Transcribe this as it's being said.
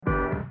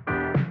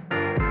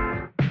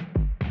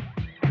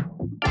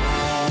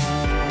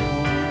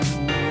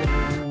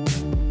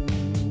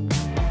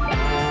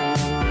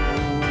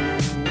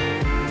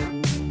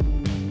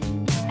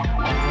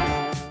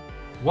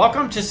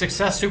Welcome to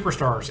Success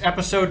Superstars,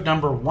 episode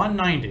number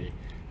 190.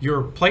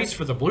 Your place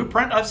for the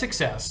blueprint of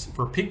success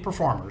for peak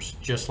performers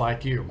just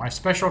like you. My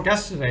special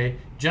guest today,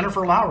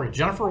 Jennifer Lowry.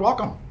 Jennifer,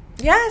 welcome.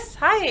 Yes,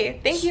 hi.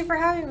 Thank you for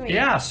having me.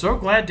 Yeah, so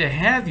glad to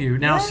have you.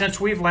 Now, Yes.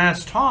 since we've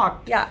last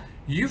talked, Yeah.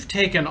 you've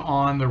taken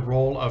on the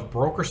role of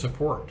broker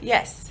support.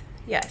 Yes.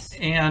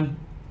 And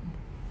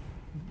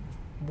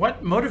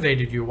what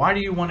motivated you? Why do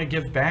you want to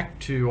give back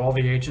to all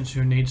the agents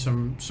who need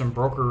some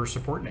broker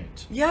support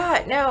needs?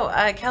 Yeah, no,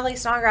 Kelly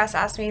Snodgrass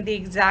asked me the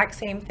exact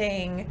same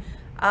thing.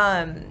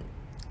 I've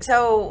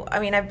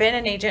been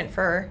an agent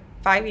for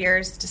 5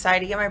 years,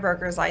 decided to get my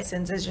broker's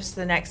license as just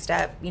the next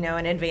step,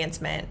 an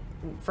advancement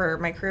for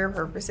my career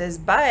purposes.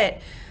 But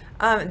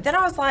then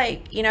I was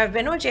like, I've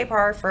been with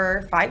JPAR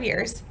for 5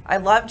 years. I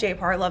love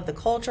JPAR, love the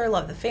culture,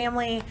 love the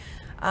family,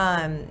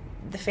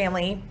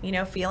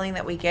 feeling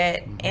that we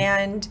get. Mm-hmm.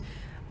 And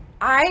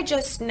I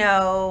just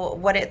know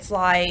what it's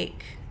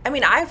like. I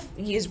mean, I've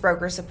used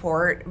broker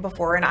support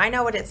before, and I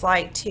know what it's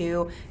like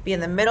to be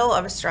in the middle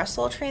of a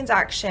stressful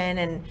transaction.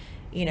 And,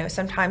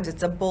 sometimes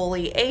it's a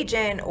bully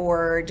agent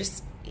or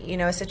just,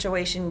 a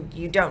situation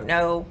you don't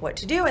know what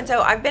to do. And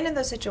so I've been in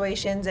those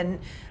situations and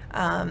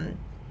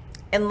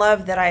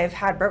love that I've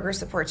had broker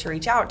support to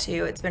reach out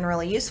to. It's been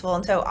really useful.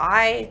 And so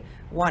I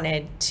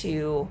wanted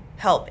to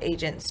help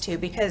agents too,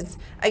 because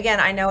again,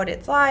 I know what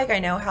it's like. I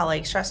know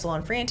how stressful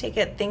and frantic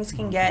things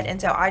can get. And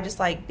so I just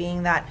like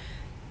being that,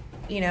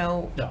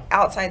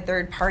 outside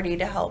third party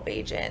to help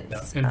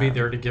agents. And be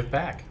there to give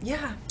back.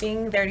 Yeah,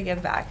 being there to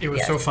give back. It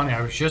was so funny.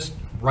 I was just,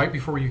 right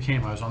before you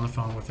came, I was on the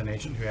phone with an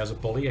agent who has a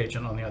bully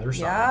agent on the other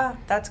side. Yeah,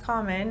 that's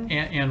common.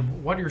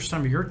 And what are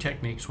some of your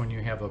techniques when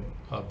you have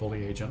a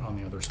bully agent on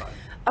the other side?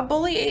 A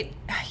bully,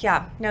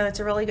 that's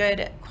a really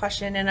good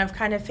question, and I've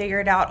kind of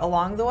figured out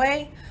along the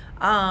way.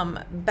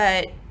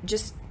 But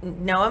just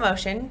no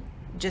emotion.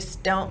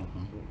 Just don't,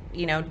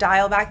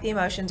 dial back the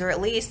emotions, or at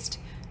least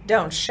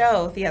don't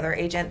show the other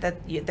agent that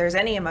there's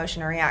any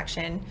emotion or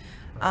reaction.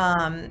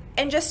 And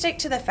just stick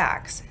to the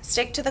facts,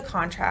 stick to the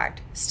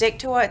contract, stick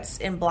to what's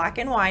in black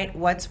and white,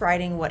 what's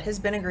writing, what has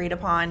been agreed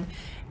upon.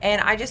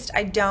 And I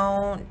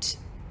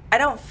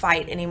don't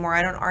fight anymore.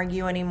 I don't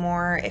argue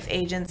anymore. If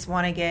agents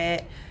want to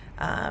get,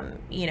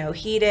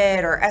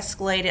 heated or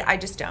escalated, I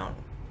just don't.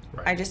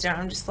 Right.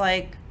 I'm just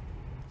like,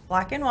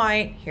 black and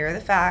white, here are the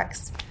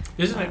facts.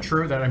 Isn't it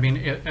true that,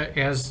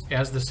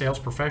 as the sales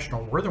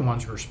professional, we're the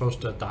ones who are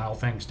supposed to dial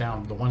things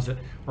down, the ones that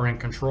are in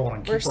control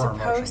and keep our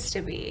emotions? We're supposed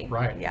to be.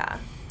 Right. Yeah.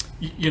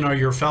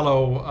 Your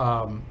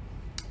fellow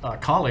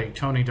colleague,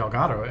 Tony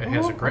Delgado,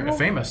 has a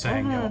famous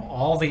saying,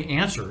 all the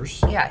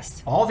answers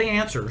Yes. All the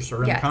answers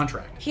are in the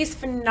contract. He's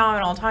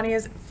phenomenal. Tony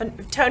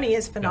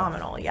is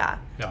phenomenal. Yeah.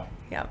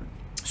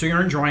 So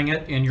you're enjoying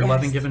it and you're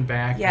loving giving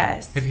back.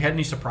 Yes. Have you had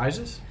any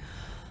surprises?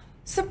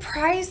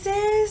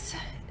 Surprises?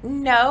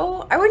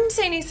 No, I wouldn't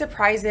say any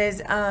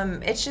surprises.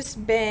 It's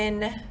just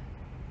been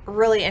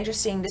really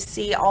interesting to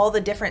see all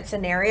the different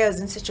scenarios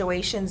and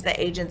situations that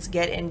agents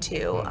get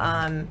into.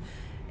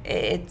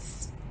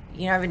 It's,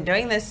 I've been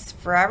doing this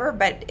forever,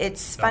 but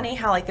it's funny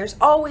how there's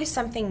always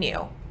something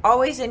new,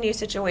 always a new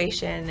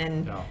situation.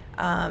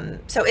 And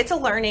so it's a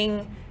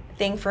learning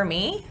thing for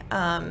me.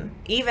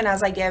 Even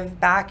as I give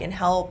back and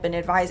help and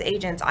advise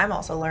agents, I'm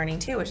also learning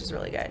too, which is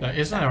really good.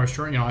 Isn't that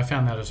true? I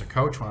found that as a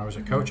coach. When I was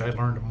a coach, I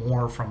learned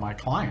more from my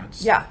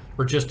clients. Yeah.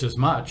 Or just as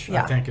much,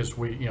 I think, as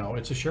we,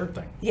 it's a shared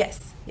thing.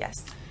 Yes.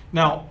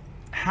 Now,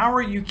 how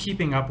are you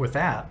keeping up with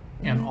that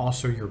and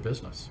also your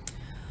business?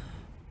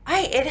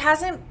 It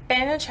hasn't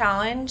been a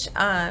challenge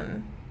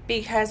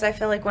because I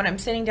feel like when I'm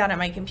sitting down at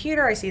my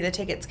computer, I see the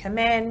tickets come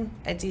in.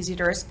 It's easy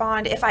to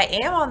respond. If I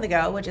am on the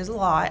go, which is a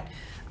lot,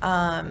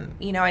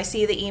 I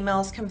see the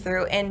emails come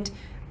through. And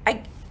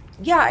I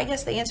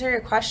guess the answer to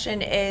your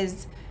question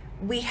is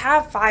we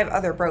have 5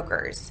 other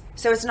brokers.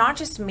 So it's not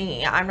just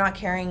me. I'm not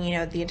carrying,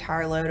 the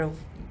entire load of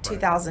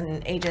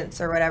 2,000 agents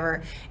or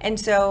whatever. And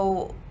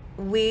so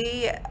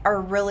we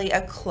are really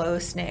a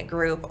close-knit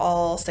group,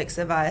 all 6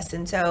 of us.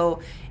 And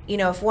so,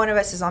 if one of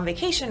us is on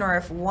vacation or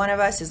if one of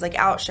us is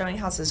out showing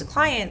houses to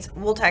clients,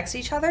 we'll text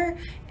each other,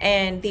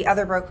 and the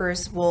other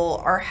brokers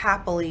are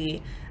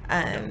happily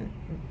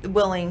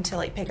willing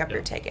to pick up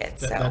your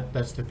tickets.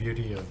 That's the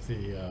beauty of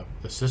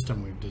the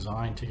system we've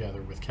designed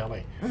together with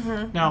Kelly.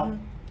 Now,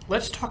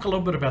 let's talk a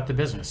little bit about the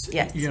business.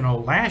 Yes.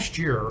 Last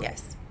year,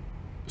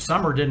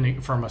 summer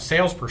didn't, from a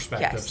sales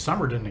perspective, Yes.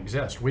 summer didn't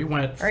exist. We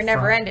went Or it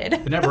never ended.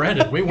 It never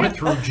ended. We went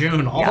through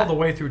June all the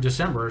way through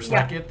December. It's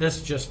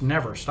this just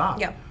never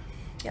stopped. Yep.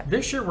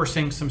 This year we're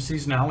seeing some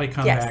seasonality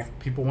come back.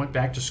 People went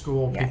back to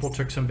school. Yes. People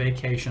took some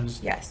vacations.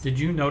 Yes. Did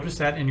you notice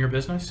that in your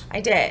business?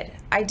 I did.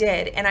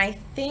 And I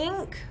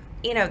think,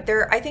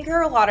 there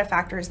are a lot of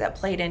factors that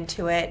played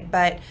into it,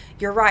 but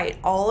you're right.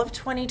 All of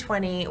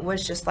 2020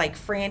 was just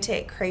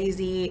frantic,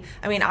 crazy.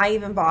 I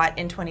even bought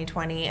in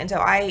 2020. And so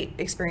I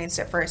experienced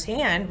it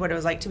firsthand, what it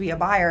was like to be a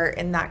buyer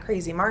in that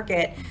crazy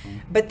market.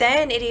 But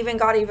then it even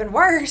got even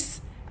worse,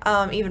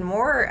 even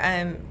more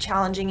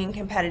challenging and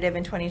competitive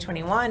in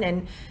 2021.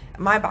 And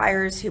my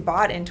buyers who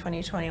bought in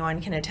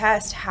 2021 can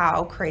attest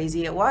how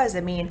crazy it was.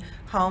 I mean,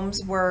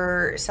 homes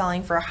were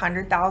selling for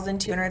 100,000,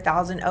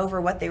 200,000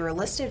 over what they were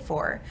listed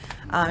for,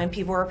 and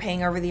people were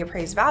paying over the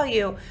appraised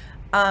value.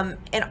 And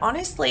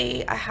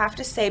honestly, I have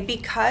to say,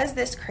 because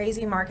this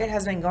crazy market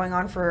has been going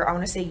on for, I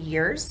want to say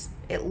years,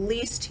 at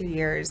least 2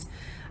 years,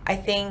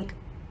 I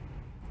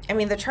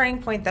mean, the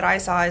turning point that I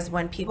saw is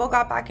when people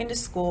got back into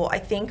school. I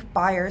think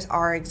buyers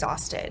are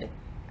exhausted.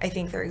 I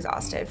think they're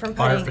exhausted from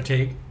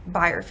putting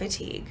buyer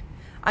fatigue.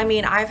 I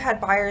mean, I've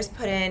had buyers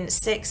put in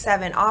 6,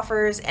 7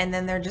 offers, and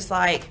then they're just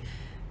like,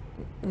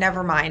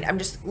 never mind.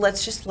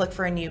 Let's just look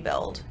for a new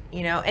build,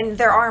 you know. And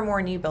there are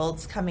more new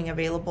builds coming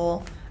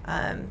available.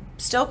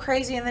 Still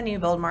crazy in the new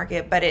build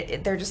market,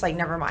 but they're just like,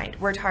 never mind.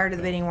 We're tired of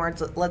the bidding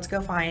wars. Let's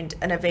go find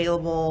an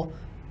available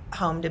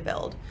home to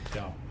build.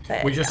 Yeah.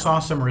 We just saw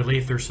some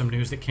relief. There's some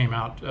news that came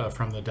out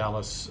from the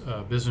Dallas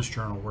Business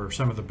Journal where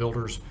some of the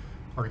builders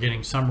are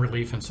getting some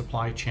relief in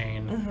supply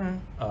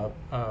chain,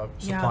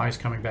 supplies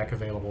coming back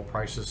available,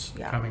 prices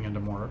coming into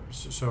more.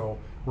 So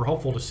we're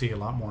hopeful to see a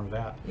lot more of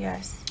that.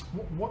 Yes.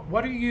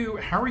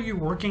 How are you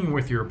working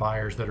with your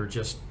buyers that are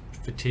just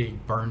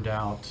fatigued, burned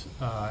out?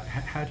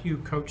 How do you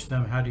coach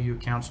them? How do you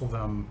counsel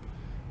them?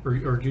 Or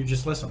do you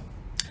just listen?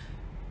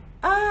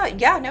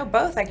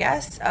 Both, I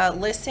guess.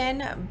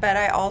 Listen, but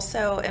I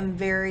also am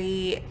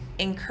very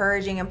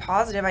encouraging and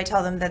positive. I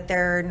tell them that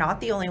they're not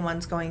the only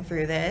ones going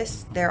through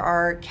this. There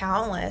are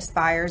countless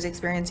buyers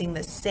experiencing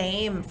the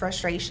same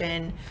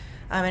frustration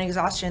and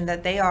exhaustion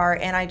that they are.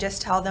 And I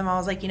just tell them, I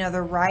was like,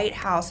 the right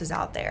house is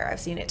out there. I've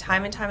seen it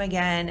time and time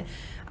again.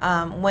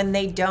 When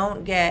they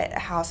don't get a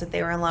house that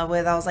they were in love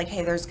with, I was like,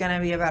 hey, there's going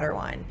to be a better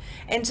one.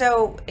 And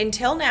so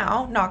until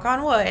now, knock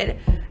on wood,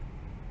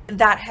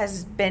 that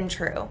has been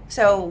true.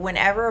 So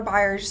whenever a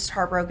buyer is just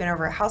heartbroken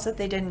over a house that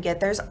they didn't get,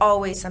 there's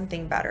always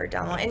something better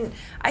down the line. And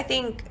I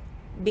think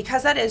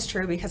because that is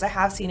true, because I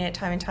have seen it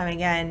time and time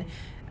again,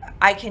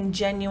 I can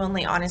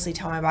genuinely, honestly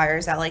tell my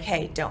buyers that, like,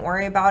 hey, don't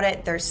worry about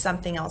it. There's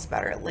something else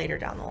better later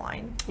down the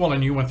line. Well,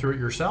 and you went through it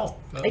yourself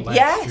last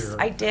yes, year.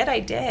 I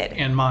did.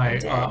 And my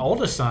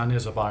oldest son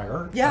is a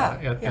buyer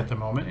at the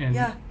moment.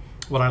 And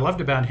what I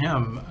loved about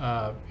him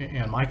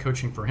and my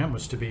coaching for him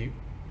was to be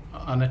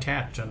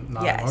unattached and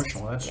not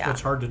emotional.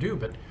 That's hard to do,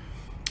 but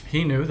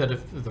he knew that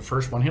if the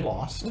first one he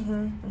lost,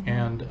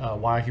 and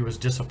while he was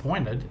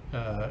disappointed,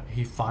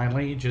 he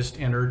finally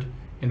just entered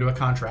into a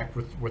contract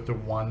with the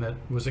one that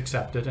was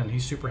accepted, and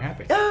he's super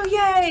happy. Oh,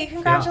 yay!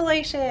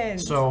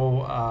 Congratulations! Yeah.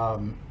 So,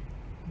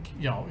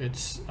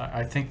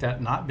 I think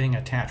that not being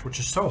attached, which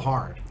is so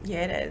hard.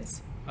 Yeah, it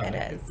is.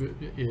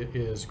 It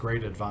is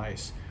great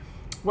advice.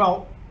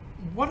 Well,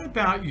 what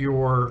about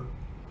your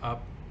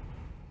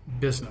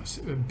business,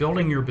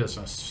 building your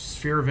business,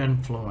 sphere of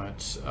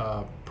influence,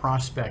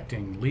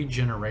 prospecting, lead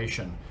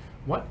generation?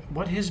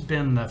 What has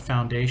been the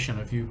foundation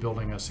of you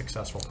building a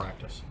successful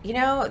practice?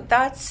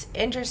 That's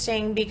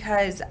interesting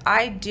because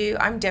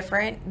I'm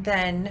different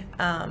than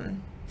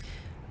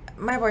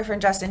my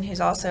boyfriend Justin,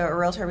 who's also a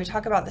realtor. We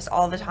talk about this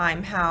all the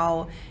time,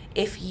 how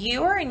if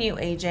you are a new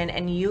agent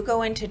and you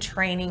go into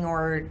training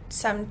or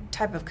some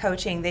type of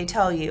coaching, they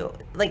tell you,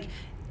 like,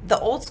 the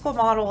old school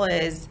model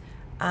is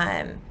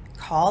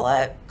call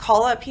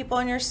up people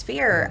in your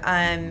sphere,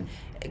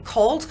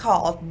 cold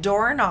call,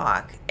 door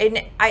knock.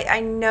 And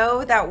I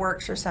know that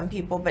works for some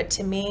people, but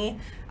to me,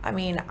 I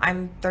mean,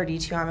 I'm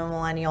 32, I'm a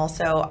millennial,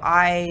 so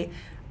I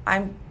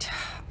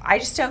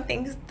just don't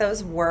think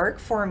those work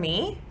for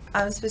me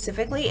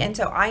specifically. And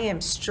so I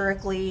am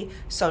strictly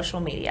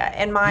social media,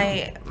 and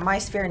my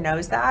sphere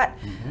knows that.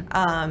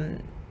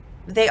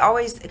 They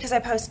always, because I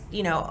post,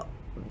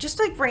 just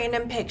like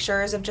random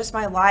pictures of just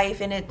my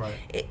life, and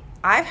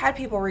I've had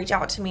people reach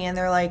out to me and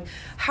they're like,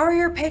 how are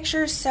your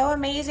pictures so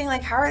amazing?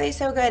 Like, how are they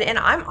so good? And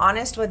I'm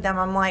honest with them.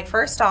 I'm like,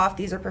 first off,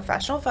 these are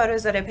professional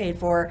photos that I paid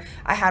for.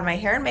 I had my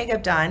hair and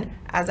makeup done,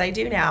 as I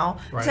do now.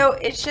 Right. So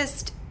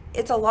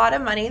it's a lot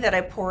of money that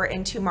I pour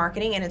into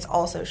marketing, and it's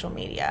all social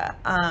media.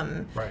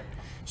 Right.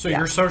 So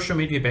you're social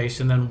media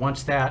based, and then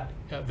once that,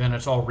 then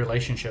it's all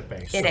relationship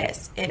based. It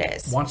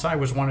is. Once I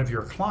was one of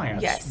your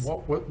clients, yes.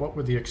 What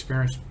would the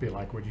experience be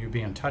like? Would you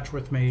be in touch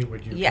with me?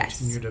 Would you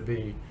continue to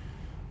be?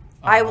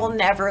 I will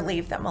never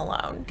leave them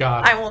alone.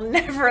 I will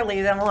never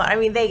leave them alone. I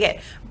mean, they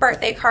get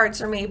birthday cards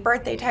from me,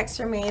 birthday texts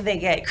from me. They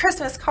get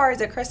Christmas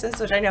cards at Christmas,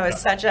 which I know is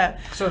such a...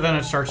 So then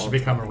it starts to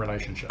become a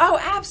relationship. Oh,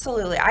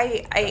 absolutely.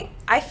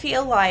 I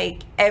feel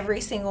like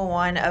every single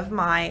one of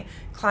my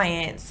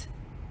clients,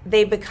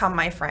 they become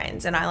my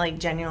friends, and I like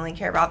genuinely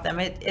care about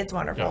them. It's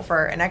wonderful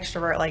for an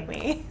extrovert like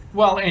me.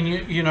 Well, and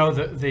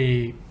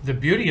the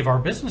beauty of our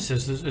business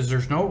is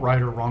there's no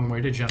right or wrong way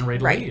to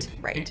generate a lead.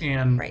 Right.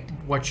 And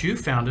what you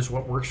found is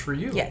what works for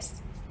you.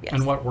 Yes.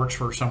 And what works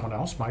for someone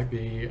else might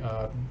be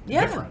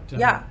different.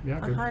 And,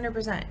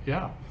 100%.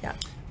 Yeah.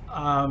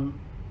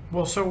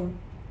 Well, so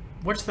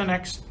what's the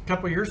next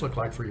couple of years look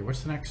like for you?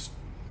 What's the next?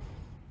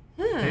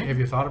 Have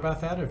you thought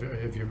about that?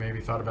 Have you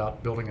maybe thought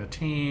about building a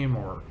team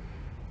or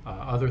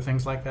other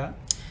things like that?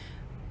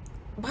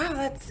 Wow,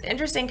 that's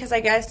interesting because I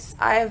guess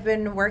I've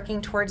been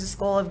working towards this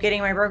goal of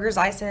getting my broker's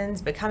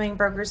license, becoming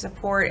broker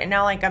support, and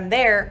now like I'm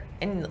there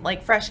and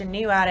like fresh and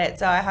new at it.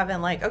 So I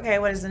haven't like, okay,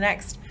 what is the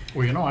next?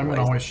 Well, you know, I'm going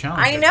to always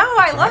challenge I know.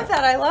 I love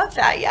that. I love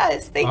that.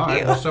 Yes. Thank you.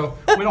 Right, well, so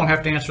we don't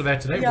have to answer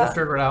that today. We'll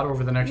figure it out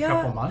over the next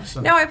couple months.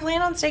 No, I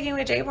plan on sticking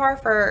with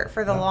JPAR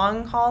for the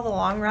long haul, the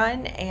long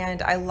run.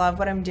 And I love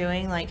what I'm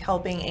doing, like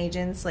helping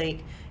agents,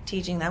 like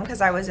teaching them, because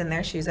I was in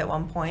their shoes at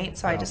one point.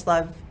 So I just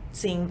love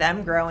seeing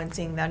them grow and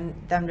seeing them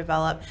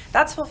develop.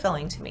 That's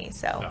fulfilling to me.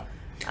 So.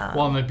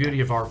 Well, and the beauty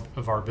of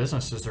our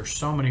business is there's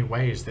so many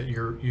ways that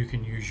you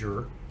can use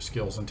your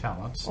skills and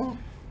talents.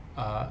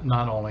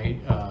 Not only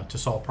to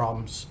solve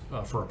problems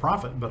for a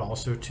profit, but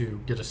also to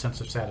get a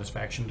sense of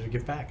satisfaction to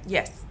give back.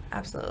 Yes,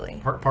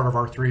 absolutely. Part of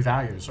our 3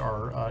 values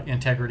are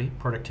integrity,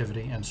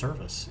 productivity, and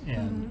service.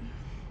 And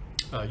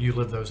you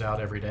live those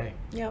out every day.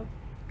 Yep.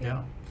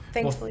 Yeah.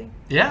 Thankfully.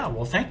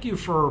 Well, thank you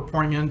for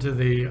pouring into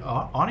the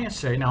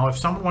audience today. Now, if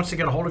someone wants to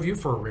get a hold of you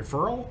for a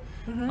referral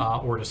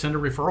or to send a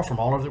referral from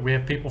all over, we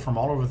have people from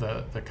all over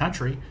the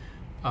country.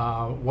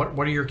 What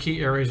are your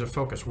key areas of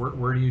focus?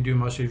 Where do you do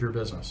most of your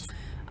business?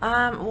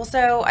 Well,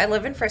 so I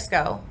live in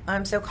Frisco,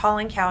 so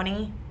Collin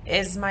County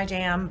is my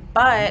jam,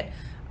 but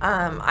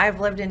I've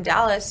lived in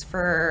Dallas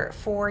for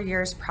 4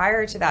 years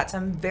prior to that, so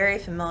I'm very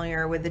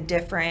familiar with the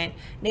different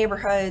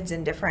neighborhoods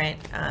and different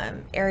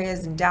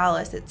areas in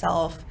Dallas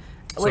itself.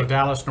 So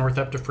Dallas, north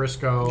up to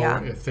Frisco,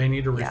 if they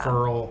need a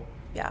referral,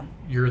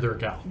 you're their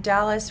gal.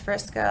 Dallas,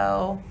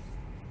 Frisco.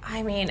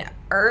 I mean,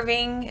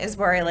 Irving is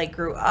where I like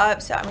grew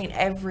up. So I mean,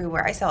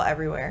 everywhere. I sell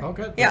everywhere. Oh,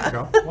 good. There you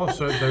go. Well,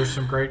 so there's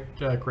some great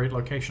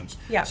locations.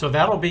 Yeah. So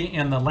that'll be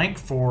in the link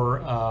for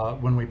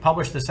when we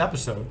publish this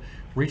episode.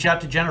 Reach out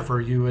to Jennifer.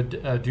 You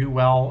would do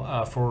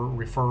well for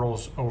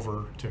referrals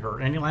over to her.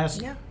 Any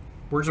last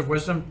words of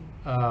wisdom?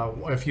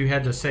 If you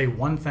had to say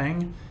one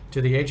thing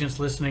to the agents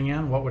listening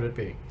in, what would it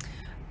be?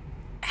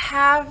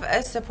 Have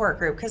a support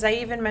group, because I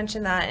even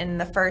mentioned that in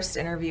the first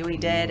interview we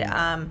did.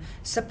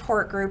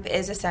 Support group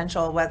is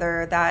essential,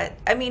 whether that,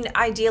 I mean,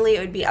 ideally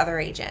it would be other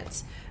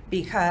agents,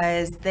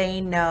 because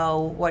they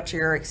know what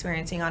you're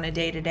experiencing on a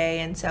day-to-day.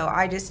 And so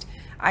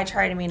I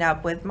try to meet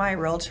up with my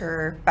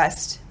realtor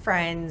best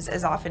friends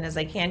as often as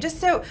I can, just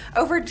so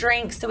over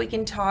drinks so we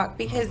can talk,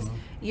 because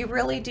you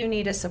really do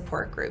need a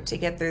support group to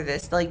get through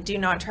this. Like, do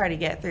not try to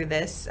get through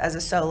this as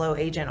a solo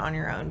agent on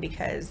your own,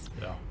 because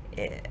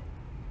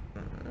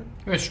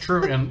it's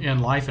true in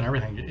life and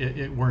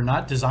everything. We're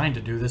not designed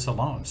to do this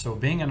alone. So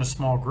being in a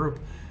small group,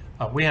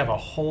 we have a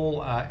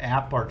whole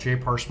app, our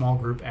JPAR small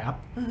group app,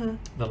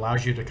 that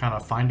allows you to kind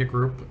of find a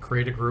group,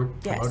 create a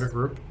group, promote a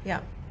group. Yeah.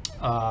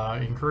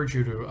 Encourage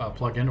you to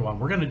plug into one.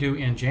 We're going to do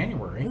in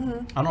January. I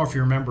don't know if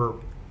you remember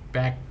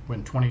back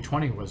when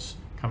 2020 was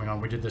coming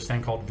on, we did this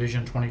thing called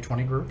Vision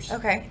 2020 groups.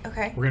 Okay.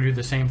 We're going to do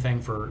the same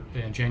thing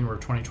in January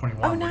 2021.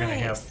 Oh, We're going to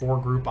have 4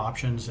 group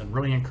options and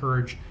really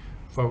encourage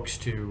folks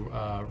to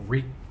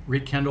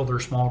rekindle their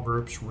small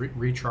groups,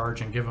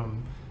 recharge, and give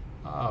them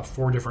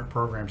 4 different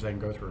programs they can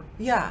go through.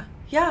 Yeah,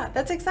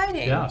 that's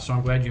exciting. Yeah, so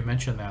I'm glad you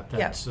mentioned that.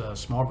 That's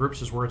small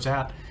groups is where it's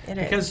at.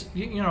 Because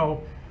you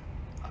know,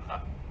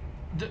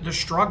 the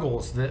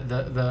struggles,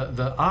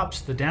 the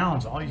ups, the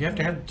downs, all you have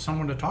to have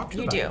someone to talk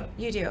to.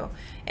 You do.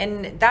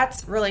 And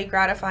that's really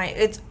gratifying.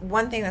 It's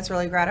one thing that's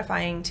really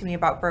gratifying to me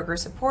about broker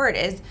support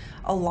is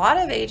a lot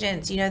of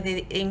agents, you know,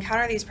 they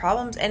encounter these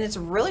problems and it's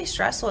really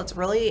stressful. It's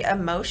really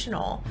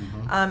emotional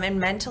and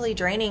mentally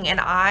draining. And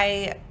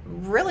I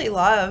really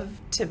love,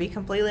 to be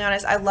completely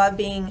honest, I love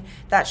being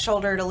that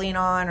shoulder to lean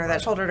on or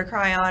that shoulder to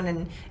cry on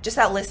and just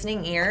that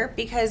listening ear,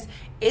 because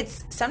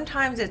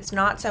sometimes it's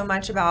not so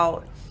much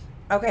about,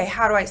 okay,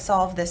 how do I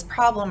solve this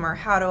problem or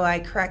how do I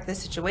correct this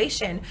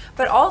situation?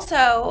 But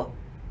also,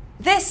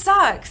 this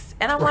sucks.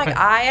 And I'm like,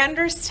 I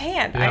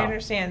understand. I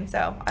understand.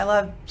 So I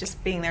love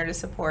just being there to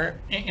support.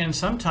 And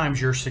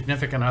sometimes your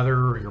significant other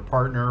or your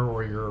partner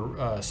or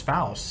your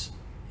spouse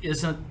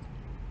isn't,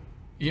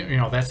 you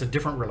know, that's a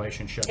different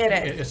relationship. It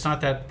is. It's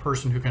not that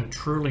person who can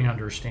truly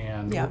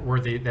understand where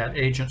that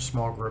agent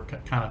small group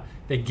kind of,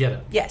 they get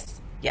it. Yes.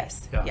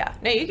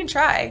 No, you can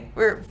try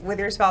with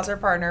your spouse or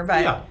partner,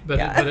 but but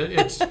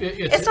it's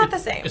not the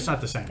same. It's not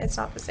the same. It's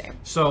not the same.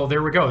 So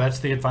there we go. That's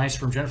the advice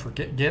from Jennifer.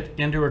 Get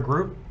into a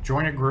group,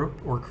 join a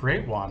group, or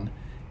create one,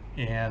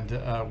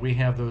 and we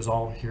have those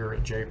all here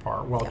at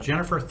JPAR. Well,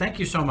 Jennifer, thank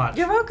you so much.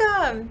 You're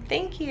welcome.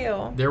 Thank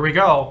you. There we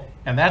go,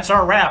 and that's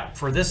our wrap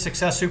for this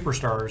Success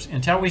Superstars.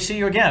 Until we see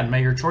you again,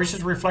 may your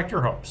choices reflect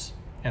your hopes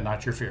and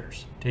not your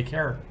fears. Take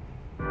care.